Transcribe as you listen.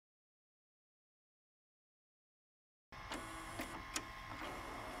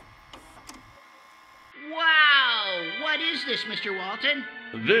is this, Mr. Walton?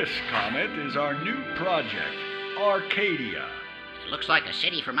 This, Comet, is our new project, Arcadia. It looks like a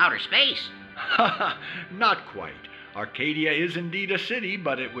city from outer space. Haha, not quite. Arcadia is indeed a city,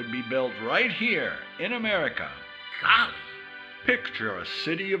 but it would be built right here, in America. Golly. Picture a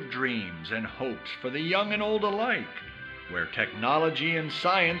city of dreams and hopes for the young and old alike, where technology and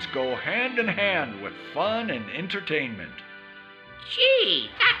science go hand in hand with fun and entertainment. Gee,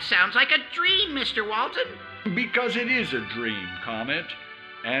 that sounds like a dream, Mr. Walton. Because it is a dream, Comet.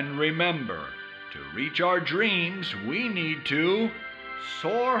 And remember, to reach our dreams, we need to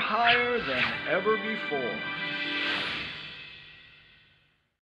soar higher than ever before.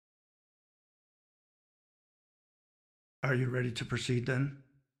 Are you ready to proceed then?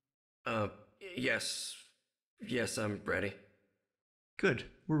 Yes. Yes, I'm ready. Good.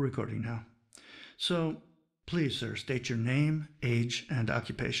 We're recording now. So, please, sir, state your name, age, and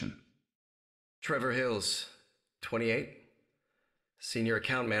occupation. Trevor Hills, 28. Senior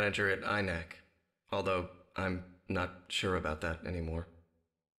account manager at INAC. Although, I'm not sure about that anymore.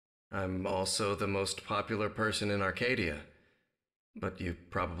 I'm also the most popular person in Arcadia. But you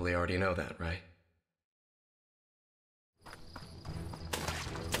probably already know that, right?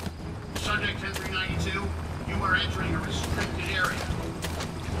 Subject 10392, you are entering a restricted area.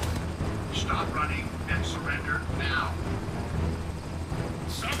 Stop running and surrender now.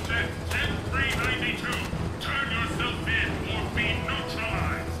 Subject 10392, turn yourself in or be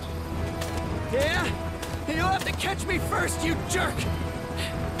neutralized. Yeah? You'll have to catch me first, you jerk!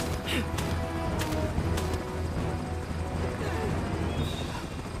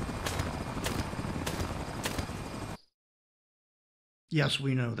 Yes,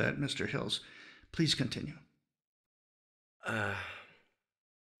 we know that, Mr. Hills. Please continue.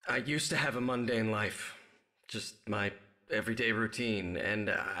 I used to have a mundane life. Just my everyday routine, and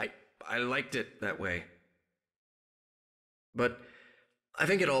I liked it that way. But I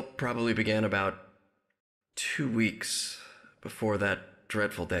think it all probably began about 2 weeks before that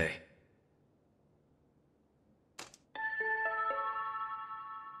dreadful day.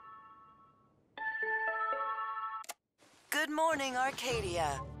 Good morning,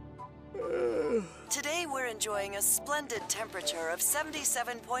 Arcadia. Today we're enjoying a splendid temperature of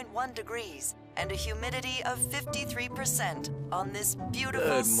 77.1 degrees and a humidity of 53% on this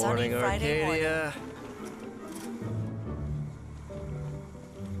beautiful sunny Friday morning. Arcadia.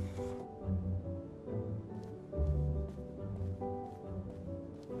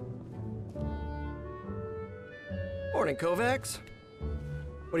 Morning, Kovacs.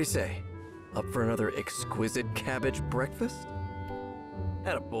 What do you say? Up for another exquisite cabbage breakfast?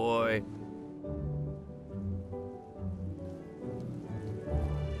 Attaboy.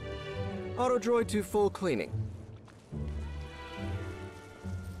 Autodroid to full cleaning.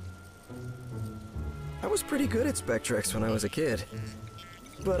 I was pretty good at Spectrex when I was a kid,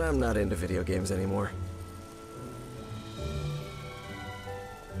 but I'm not into video games anymore.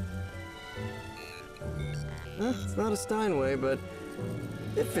 It's not a Steinway, but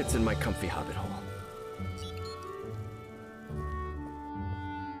it fits in my comfy hobbit hole.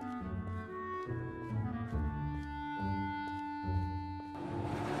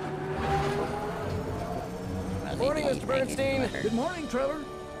 Morning, Mr. Bernstein. Good morning, Trevor.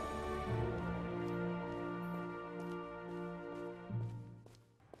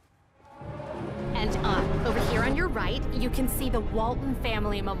 And over here on your right, you can see the Walton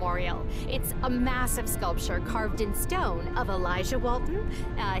Family Memorial. It's a massive sculpture carved in stone of Elijah Walton,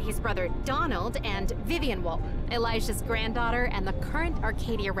 his brother Donald, and Vivian Walton, Elijah's granddaughter and the current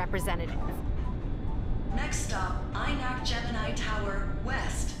Arcadia representative. Next stop, INAC Gemini Tower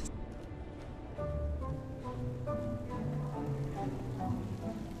West.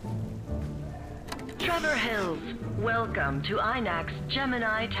 Trevor Hills, welcome to INAC's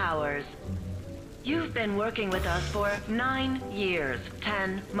Gemini Towers. You've been working with us for 9 years,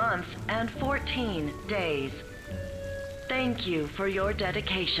 10 months, and 14 days. Thank you for your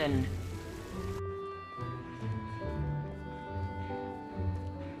dedication.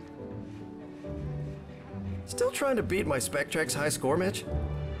 Still trying to beat my Spectrex high score, Mitch?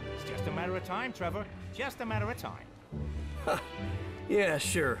 It's just a matter of time, Trevor. Just a matter of time. Yeah,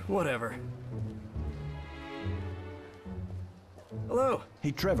 sure, whatever. Hello.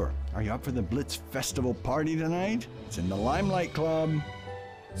 Hey, Trevor, are you up for the Blitz Festival party tonight? It's in the Limelight Club.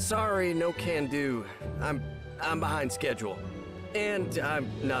 Sorry, no can do. I'm behind schedule. And I'm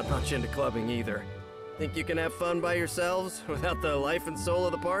not much into clubbing either. Think you can have fun by yourselves without the life and soul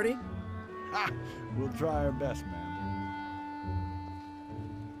of the party? Ha! We'll try our best, man.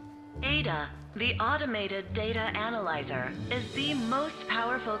 Ada, the automated data analyzer, is the most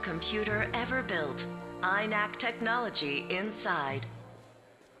powerful computer ever built. INAC technology inside.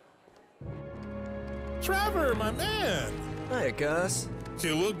 Trevor, my man! Hi, Gus.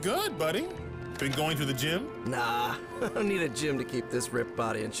 You look good, buddy. Been going to the gym? Nah, I don't need a gym to keep this ripped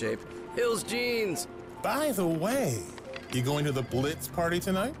body in shape. Hills jeans! By the way, you going to the Blitz party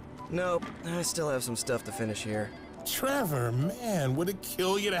tonight? Nope, I still have some stuff to finish here. Trevor, man, would it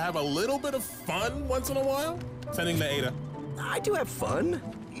kill you to have a little bit of fun once in a while? Sending to Ada. I do have fun.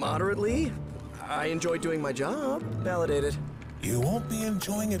 Moderately. I enjoy doing my job. Validated. You won't be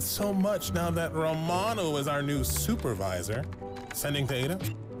enjoying it so much now that Romano is our new supervisor. Sending to Ada?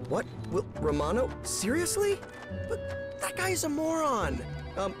 What? Romano? Seriously? But that guy's a moron.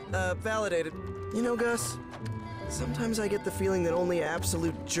 Validated. You know, Gus, sometimes I get the feeling that only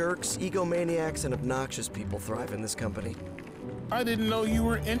absolute jerks, egomaniacs, and obnoxious people thrive in this company. I didn't know you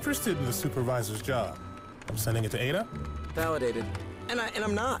were interested in the supervisor's job. I'm sending it to Ada? Validated. And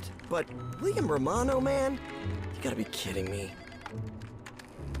I'm not. But William Romano, man? You gotta be kidding me.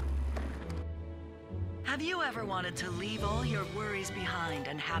 Have you ever wanted to leave all your worries behind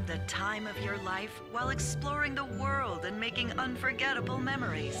and have the time of your life while exploring the world and making unforgettable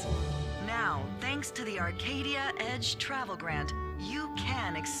memories? Now, thanks to the Arcadia Edge Travel Grant, you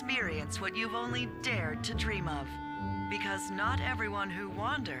can experience what you've only dared to dream of. Because not everyone who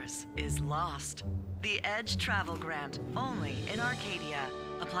wanders is lost. The Edge Travel Grant, only in Arcadia.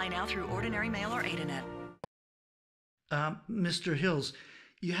 Apply now through Ordinary Mail or AdaNet. Mr. Hills,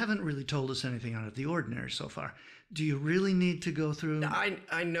 you haven't really told us anything out of the ordinary so far. Do you really need to go through...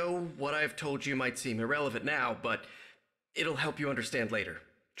 I know what I've told you might seem irrelevant now, but it'll help you understand later.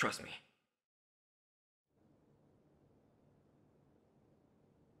 Trust me.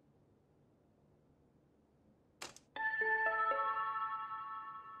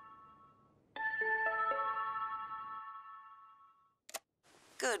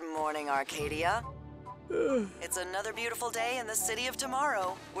 Good morning, Arcadia. It's another beautiful day in the city of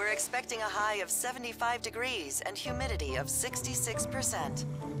tomorrow. We're expecting a high of 75 degrees and humidity of 66%.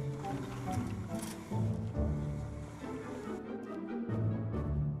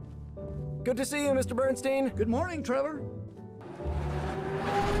 Good to see you, Mr. Bernstein. Good morning, Trevor.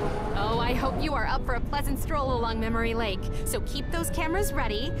 Oh, I hope you are up for a pleasant stroll along Memory Lake. So keep those cameras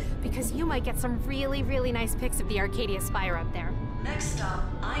ready, because you might get some really, really nice pics of the Arcadia Spire up there. Next stop,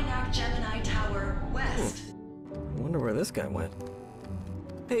 INAC Gemini Tower West. I wonder where this guy went.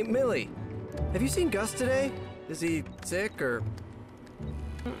 Hey, Millie, have you seen Gus today? Is he sick or...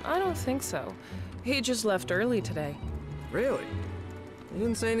 I don't think so. He just left early today. Really? He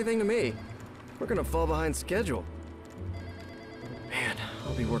didn't say anything to me. We're gonna fall behind schedule. Man,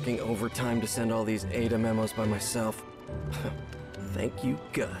 I'll be working overtime to send all these Ada memos by myself. Thank you,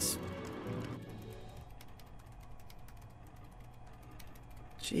 Gus.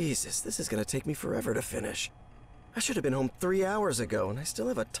 Jesus, this is gonna take me forever to finish. I should have been home 3 hours ago, and I still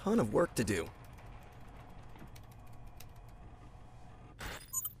have a ton of work to do.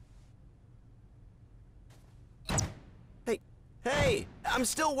 Hey, I'm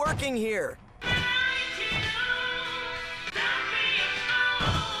still working here!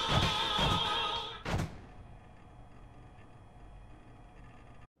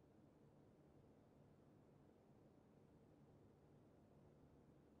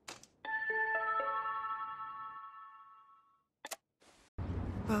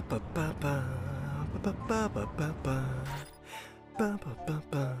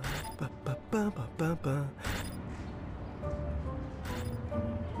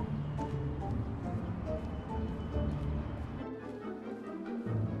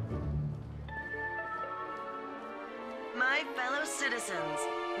 My fellow citizens,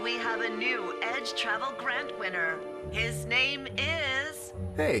 we have a new Edge Travel Grant winner. His name is...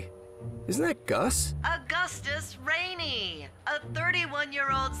 Hey, isn't that Gus? Augustus Rainey, a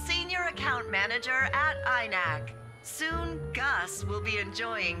 31-year-old senior account manager at INAC. Soon, Gus will be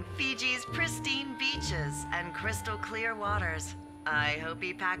enjoying Fiji's pristine beaches and crystal clear waters. I hope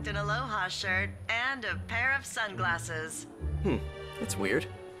he packed an Aloha shirt and a pair of sunglasses. That's weird.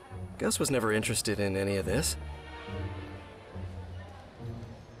 Gus was never interested in any of this.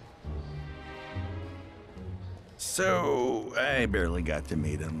 So, I barely got to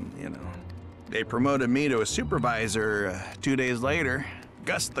meet him, you know. They promoted me to a supervisor 2 days later.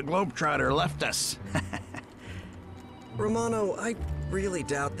 Gus the Globetrotter left us. Romano, I really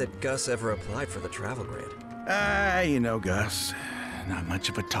doubt that Gus ever applied for the travel grant. You know Gus. Not much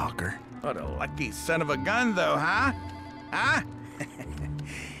of a talker. What a lucky son of a gun, though, huh? Huh?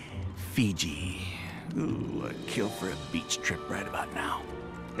 Fiji. Ooh, I'd kill for a beach trip right about now.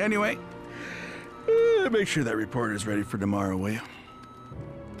 Anyway, make sure that report is ready for tomorrow, will you?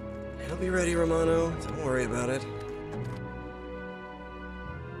 Hell be ready, Romano. Don't worry about it.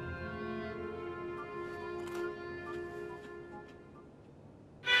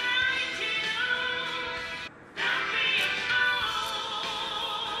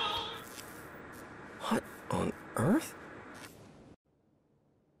 What on earth?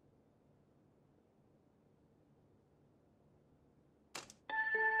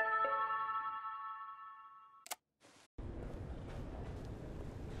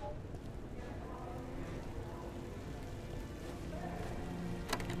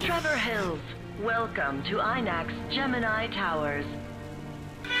 Trevor Hills, welcome to INAC's Gemini Towers.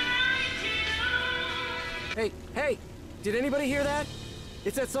 Hey! Did anybody hear that?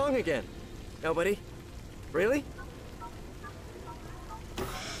 It's that song again. Nobody? Really?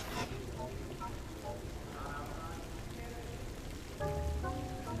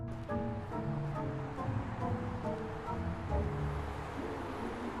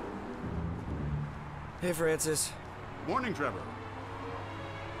 Hey, Francis. Morning, Trevor.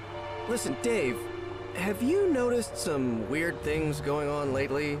 Listen, Dave, have you noticed some weird things going on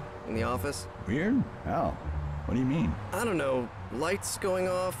lately in the office? Weird? How? What do you mean? I don't know. Lights going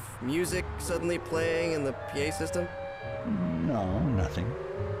off, music suddenly playing in the PA system? No, nothing.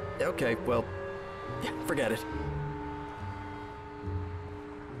 Okay, well, yeah, forget it.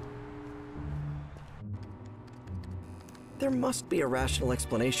 There must be a rational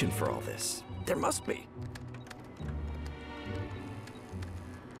explanation for all this. There must be.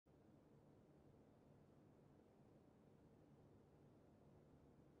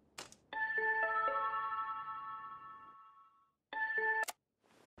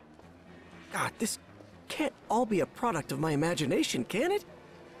 God, this can't all be a product of my imagination, can it?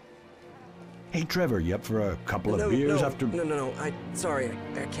 Hey, Trevor, you up for a couple of beers after... No, sorry,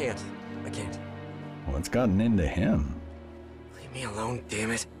 I can't. I can't. What's gotten into him? Leave me alone,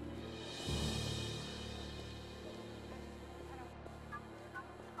 damn it.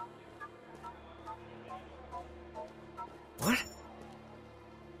 What?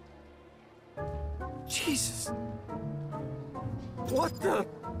 Jesus. What the?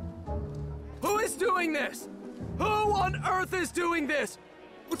 Who is doing this? Who on earth is doing this?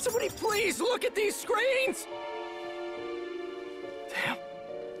 Would somebody please look at these screens? Damn.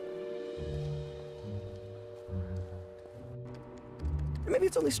 Maybe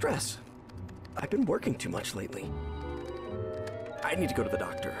it's only stress. I've been working too much lately. I need to go to the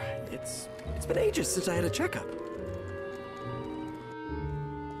doctor. It's been ages since I had a checkup.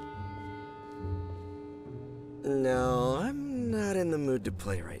 No, I'm not in the mood to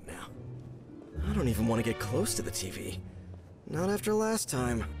play right now. I don't even want to get close to the TV. Not after last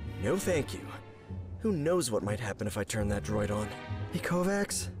time. No thank you. Who knows what might happen if I turn that droid on? Hey,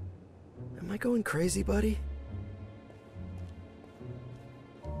 Kovacs? Am I going crazy, buddy?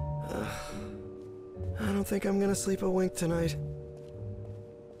 I don't think I'm gonna sleep a wink tonight.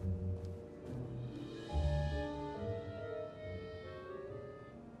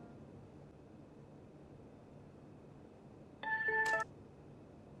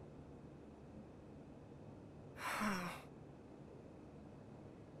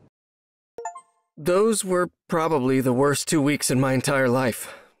 Those were probably the worst 2 weeks in my entire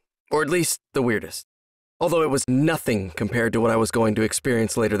life. Or at least the weirdest. Although it was nothing compared to what I was going to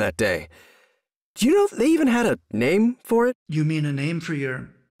experience later that day. Do you know they even had a name for it? You mean a name for your...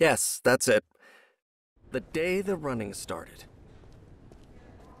 Yes, that's it. The day the running started.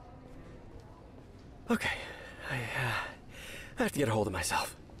 Okay, I have to get a hold of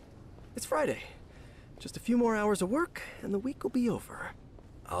myself. It's Friday. Just a few more hours of work, and the week will be over.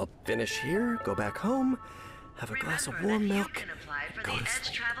 I'll finish here, go back home, have a glass of warm milk, You can apply for go the to Edge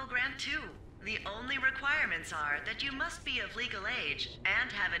sleep. Travel Grant too. The only requirements are that you must be of legal age and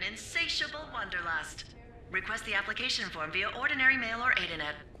have an insatiable wanderlust. Request the application form via ordinary mail or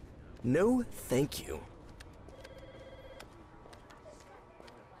Adinet. No, thank you.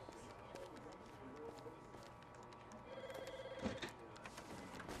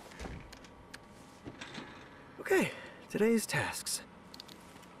 Okay, today's tasks.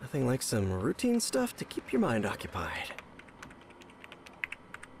 Nothing like some routine stuff to keep your mind occupied.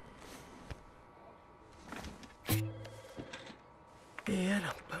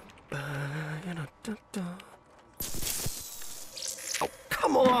 Oh,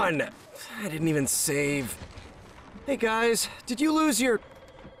 come on! I didn't even save. Hey guys, did you lose your...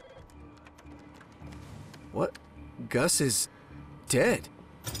 What? Gus is dead.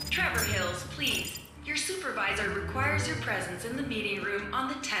 Trevor Hills, please. Your supervisor requires your presence in the meeting room on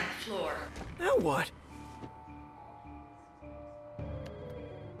the 10th floor. Now what?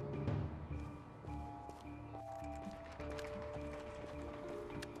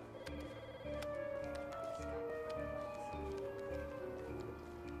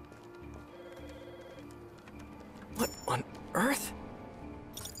 What on earth?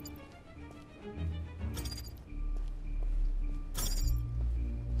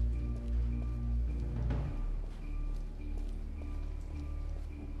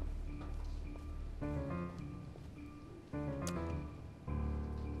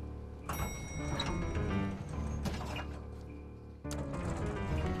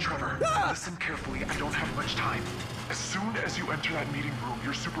 Trevor, listen carefully. I don't have much time. As soon as you enter that meeting room,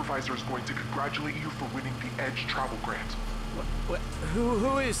 your supervisor is going to congratulate you for winning the EDGE travel grant. What?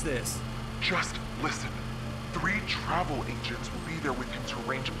 Who is this? Just listen. 3 travel agents will be there with him to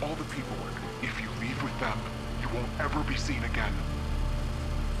arrange all the paperwork. If you leave with them, you won't ever be seen again.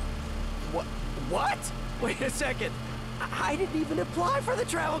 What? Wait a second. I didn't even apply for the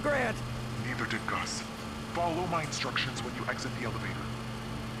travel grant. Neither did Gus. Follow my instructions when you exit the elevator.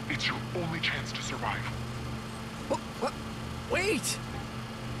 It's your only chance to survive. What? Wait!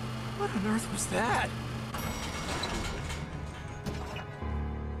 What on earth was that?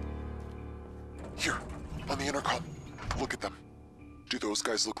 Here, on the intercom. Look at them. Do those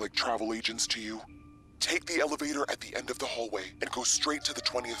guys look like travel agents to you? Take the elevator at the end of the hallway and go straight to the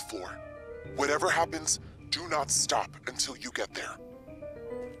 20th floor. Whatever happens, do not stop until you get there.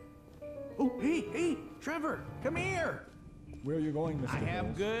 Oh, hey, Trevor, come here. Where are you going, Mr. I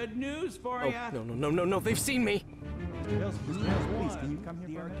have good news for you. Oh, no, they've seen me. Hills, please, can you come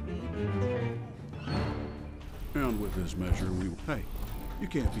here for a minute? And with this measure, we... Hey, you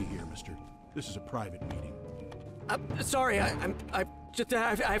can't be here, mister. This is a private meeting. Sorry, I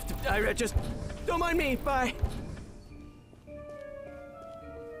just, don't mind me, bye.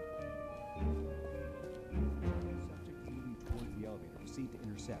 Subject moving towards the elevator. Proceed to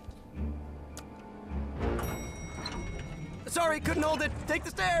intercept. Sorry, couldn't hold it. Take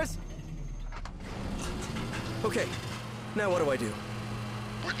the stairs. Okay, now what do I do?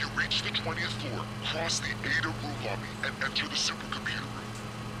 When you reach the 20th floor, cross the Ada room lobby and enter the supercomputer room.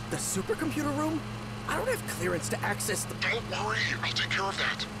 The supercomputer room? I don't have clearance to access the... Don't worry, I'll take care of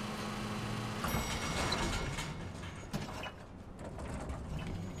that.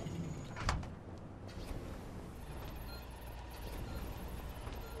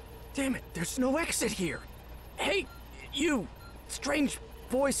 Damn it, there's no exit here. Hey, you, strange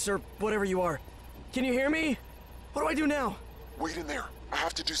voice or whatever you are. Can you hear me? What do I do now? Wait in there. I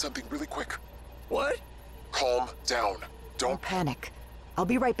have to do something really quick. What? Calm down. Don't panic. I'll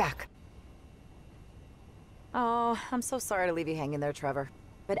be right back. Oh, I'm so sorry to leave you hanging there, Trevor.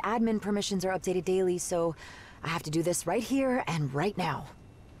 But admin permissions are updated daily, so I have to do this right here and right now.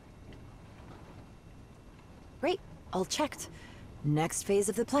 Great, all checked. Next phase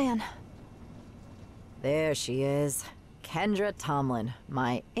of the plan. There she is. Kendra Tomlin,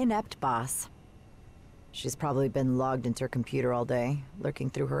 my inept boss. She's probably been logged into her computer all day, lurking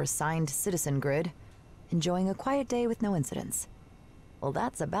through her assigned citizen grid, enjoying a quiet day with no incidents. Well,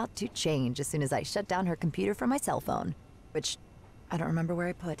 that's about to change as soon as I shut down her computer from my cell phone, which I don't remember where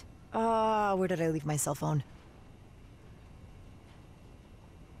I put. Where did I leave my cell phone?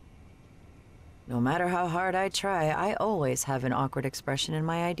 No matter how hard I try, I always have an awkward expression in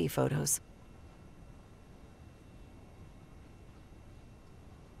my ID photos.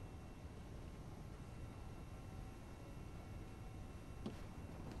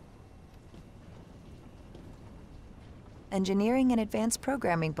 Engineering and advanced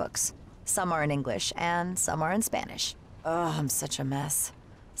programming books. Some are in English, and some are in Spanish. Oh, I'm such a mess.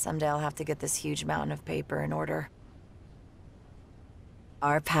 Someday I'll have to get this huge mountain of paper in order.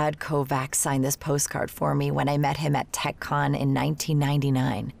 Arpad Kovacs signed this postcard for me when I met him at TechCon in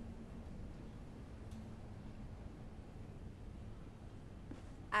 1999.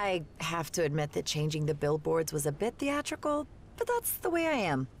 I have to admit that changing the billboards was a bit theatrical, but that's the way I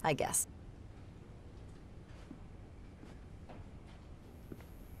am, I guess.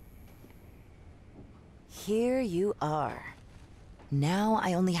 Here you are. Now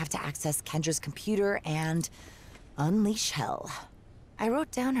I only have to access Kendra's computer and unleash hell. I wrote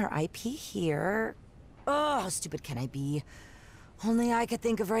down her IP here. Oh, how stupid can I be? Only I could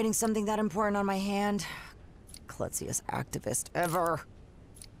think of writing something that important on my hand. Klutziest activist ever.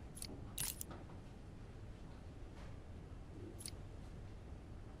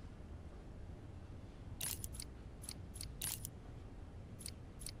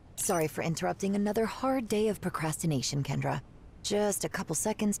 Sorry for interrupting another hard day of procrastination, Kendra. Just a couple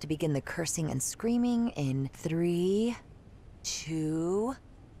seconds to begin the cursing and screaming in 3, 2,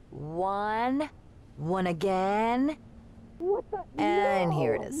 1. One again. And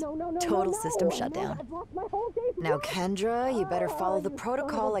here it is. Total system shutdown. Now, Kendra, you better follow the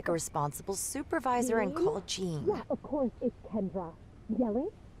protocol like a responsible supervisor and call Jean. Yeah, of course, it's Kendra. Yelling?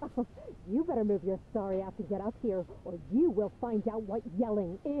 You better move your sorry ass and get up here, or you will find out what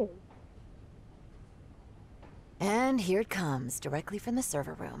yelling is. And here it comes, directly from the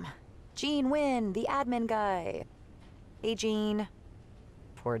server room. Gene Wynn, the admin guy. Hey, Gene.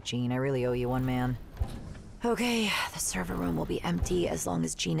 Poor Gene, I really owe you one, man. Okay, the server room will be empty as long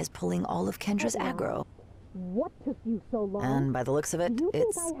as Gene is pulling all of Kendra's aggro. What took you so long? And by the looks of it,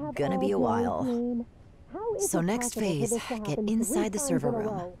 it's gonna be a while. So next phase, get inside the server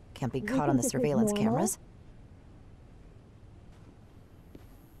room. Can't be caught on the surveillance cameras.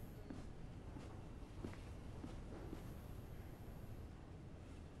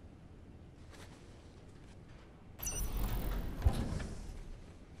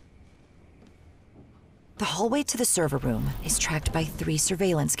 The hallway to the server room is tracked by 3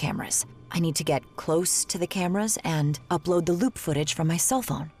 surveillance cameras. I need to get close to the cameras and upload the loop footage from my cell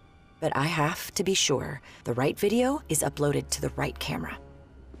phone. But I have to be sure the right video is uploaded to the right camera.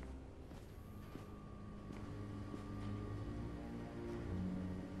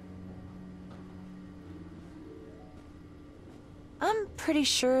 I'm pretty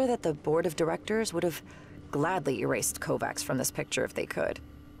sure that the board of directors would have gladly erased Kovacs from this picture if they could.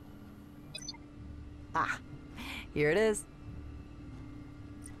 Ah, here it is.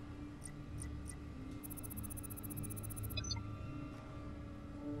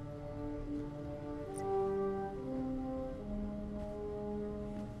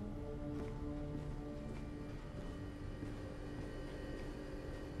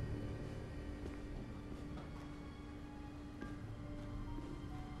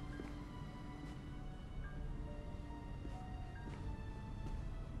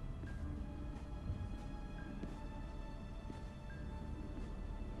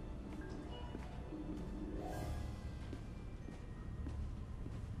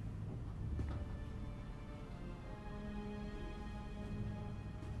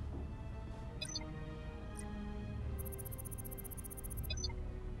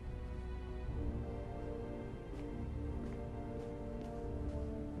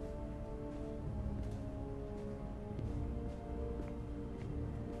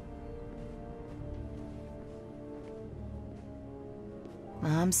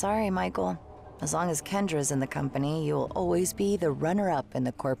 I'm sorry, Michael. As long as Kendra's in the company, you will always be the runner-up in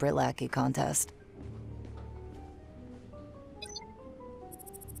the corporate lackey contest.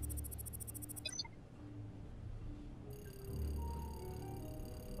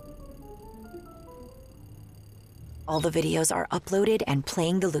 All the videos are uploaded and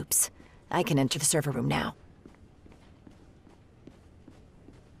playing the loops. I can enter the server room now.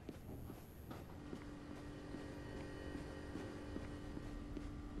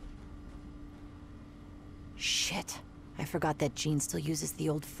 Shit. I forgot that Gene still uses the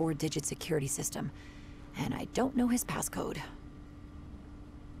old 4-digit security system, and I don't know his passcode.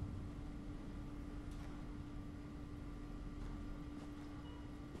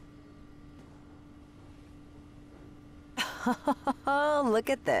 Look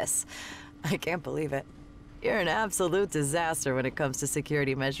at this. I can't believe it. You're an absolute disaster when it comes to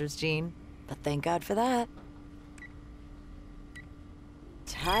security measures, Gene. But thank God for that.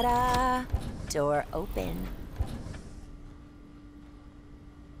 Ta-da! Door open.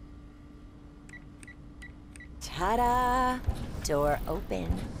 Ta-da! Door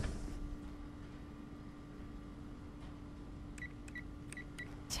open.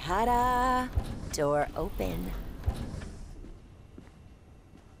 Ta-da! Door open.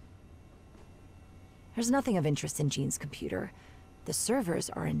 There's nothing of interest in Gene's computer. The servers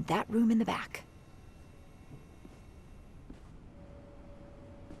are in that room in the back.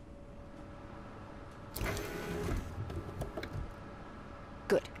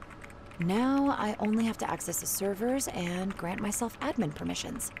 Good. Now I only have to access the servers and grant myself admin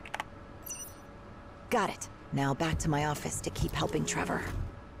permissions. Got it. Now back to my office to keep helping Trevor.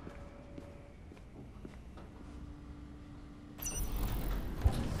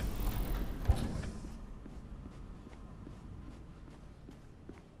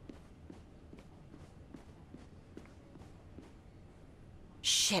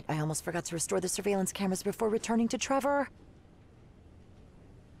 Shit, I almost forgot to restore the surveillance cameras before returning to Trevor.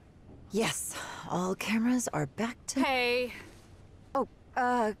 Yes, all cameras are back to... Hey. Oh,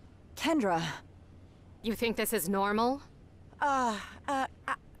 Kendra. You think this is normal? I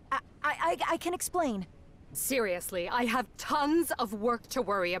can explain. Seriously, I have tons of work to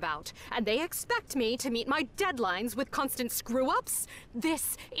worry about, and they expect me to meet my deadlines with constant screw-ups?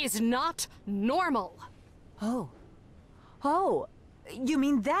 This is not normal. Oh. Oh, you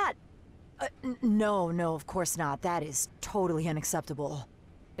mean that? No, of course not. That is totally unacceptable.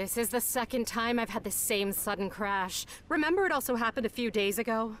 This is the second time I've had the same sudden crash. Remember it also happened a few days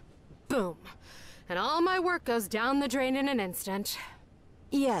ago? boom. And all my work goes down the drain in an instant.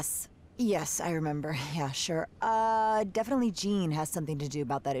 Yes, I remember. Yeah, sure. Definitely Jean has something to do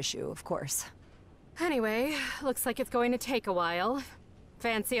about that issue, of course. Anyway, looks like it's going to take a while.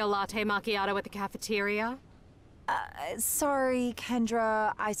 Fancy a latte macchiato at the cafeteria? Sorry,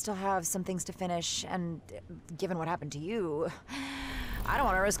 Kendra. I still have some things to finish, and given what happened to you, I don't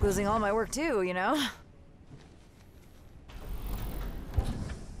want to risk losing all my work too, you know?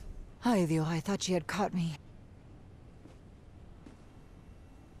 Ay, Dios, I thought she had caught me.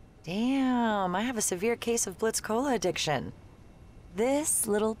 Damn, I have a severe case of Blitz Cola addiction. This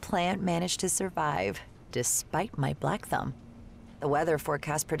little plant managed to survive, despite my black thumb. The weather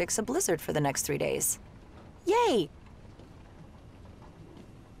forecast predicts a blizzard for the next 3 days. Yay!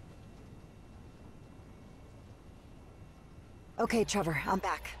 Okay, Trevor, I'm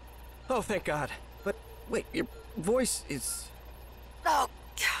back. Oh, thank God. But wait, your voice is... Oh,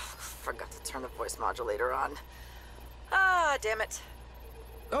 forgot to turn the voice modulator on. Ah, damn it.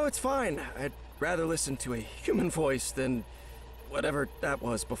 Oh, it's fine. I'd rather listen to a human voice than whatever that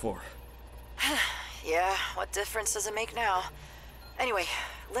was before. Yeah, what difference does it make now? Anyway,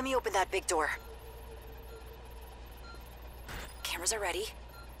 let me open that big door. Cameras are ready.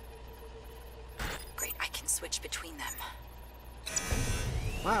 Great, I can switch between them.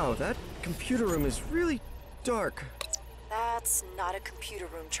 Wow, that computer room is really dark. That's not a computer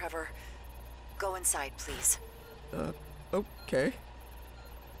room, Trevor. Go inside, please. Okay.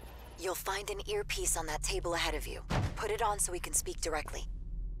 You'll find an earpiece on that table ahead of you. Put it on so we can speak directly.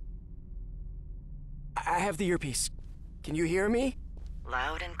 I have the earpiece. Can you hear me?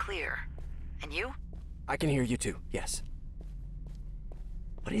 Loud and clear. And you? I can hear you too, yes.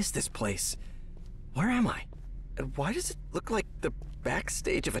 What is this place? Where am I? And why does it look like the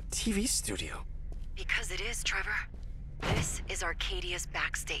backstage of a TV studio? Because it is, Trevor. This is Arcadia's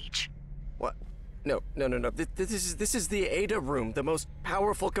backstage. What? No. This is the Ada room, the most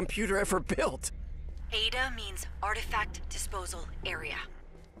powerful computer ever built. Ada means Artifact Disposal Area.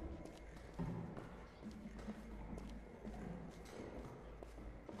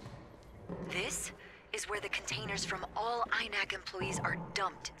 This is where the containers from all INAC employees are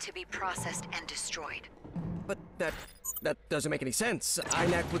dumped to be processed and destroyed. But that doesn't make any sense.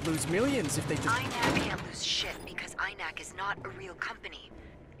 INAC would lose millions if they just... INAC can't lose shit because INAC is not a real company.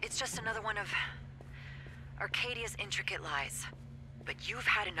 It's just another one of Arcadia's intricate lies. But you've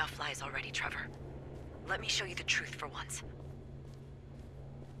had enough lies already, Trevor. Let me show you the truth for once.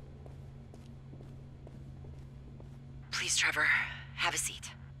 Please, Trevor, have a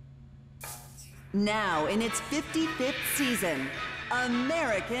seat. Now in its 55th season,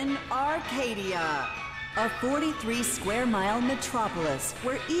 American Arcadia. A 43-square-mile metropolis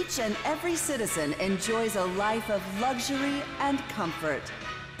where each and every citizen enjoys a life of luxury and comfort.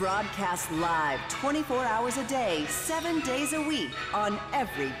 Broadcast live 24 hours a day, 7 days a week on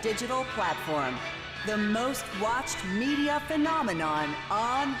every digital platform. The most watched media phenomenon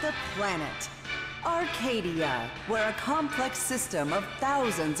on the planet. Arcadia, where a complex system of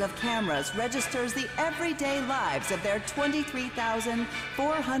thousands of cameras registers the everyday lives of their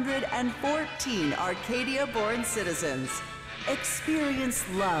 23,414 Arcadia-born citizens. Experience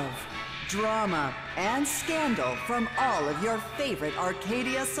love, drama, and scandal from all of your favorite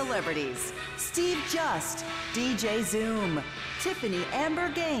Arcadia celebrities. Steve Just, DJ Zoom, Tiffany Amber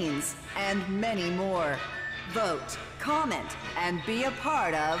Gaines, and many more. Vote, comment, and be a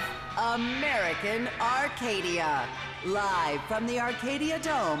part of American Arcadia. Live from the Arcadia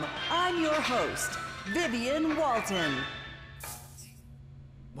Dome, I'm your host, Vivian Walton.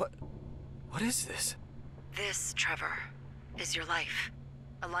 What is this? This, Trevor, is your life.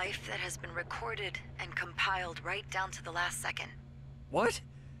 A life that has been recorded and compiled right down to the last second. What?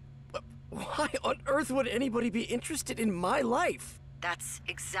 Why on earth would anybody be interested in my life? That's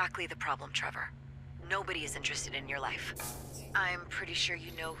exactly the problem, Trevor. Nobody is interested in your life. I'm pretty sure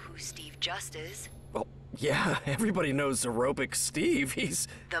you know who Steve Just is. Well, yeah, everybody knows Aerobic Steve. He's...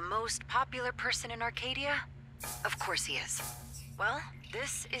 the most popular person in Arcadia? Of course he is. Well,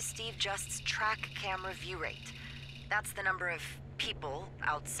 this is Steve Just's track camera view rate. That's the number of people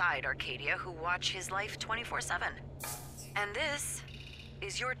outside Arcadia who watch his life 24/7. And this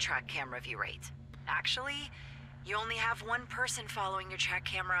is your track camera view rate. Actually, you only have one person following your track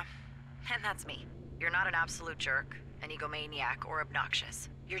camera, and that's me. You're not an absolute jerk, an egomaniac, or obnoxious.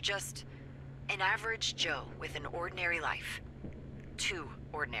 You're just an average Joe with an ordinary life. Too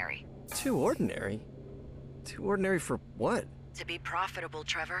ordinary. Too ordinary? Too ordinary for what? To be profitable,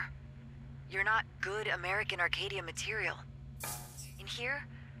 Trevor. You're not good American Arcadia material. In here,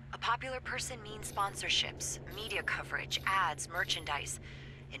 a popular person means sponsorships, media coverage, ads, merchandise.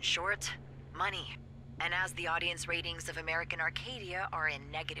 In short, money. And as the audience ratings of American Arcadia are in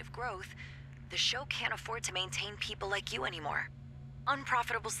negative growth, the show can't afford to maintain people like you anymore.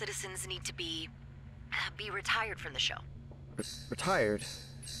 Unprofitable citizens need to be retired from the show. Retired?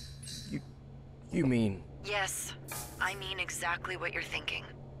 You mean... Yes, I mean exactly what you're thinking.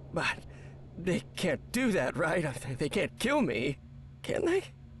 But they can't do that, right? They can't kill me, can they?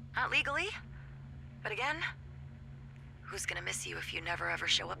 Not legally. But again, who's gonna miss you if you never ever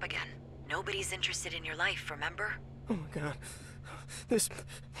show up again? Nobody's interested in your life, remember? Oh my god. This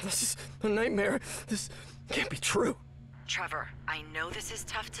is a nightmare. This can't be true. Trevor, I know this is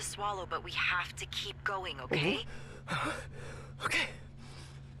tough to swallow, but we have to keep going, okay? Okay.